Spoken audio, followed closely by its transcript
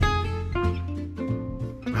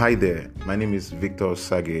Hi there, my name is Victor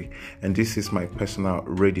Sage, and this is my personal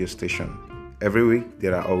radio station. Every week,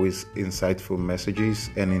 there are always insightful messages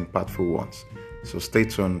and impactful ones. So stay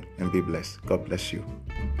tuned and be blessed. God bless you.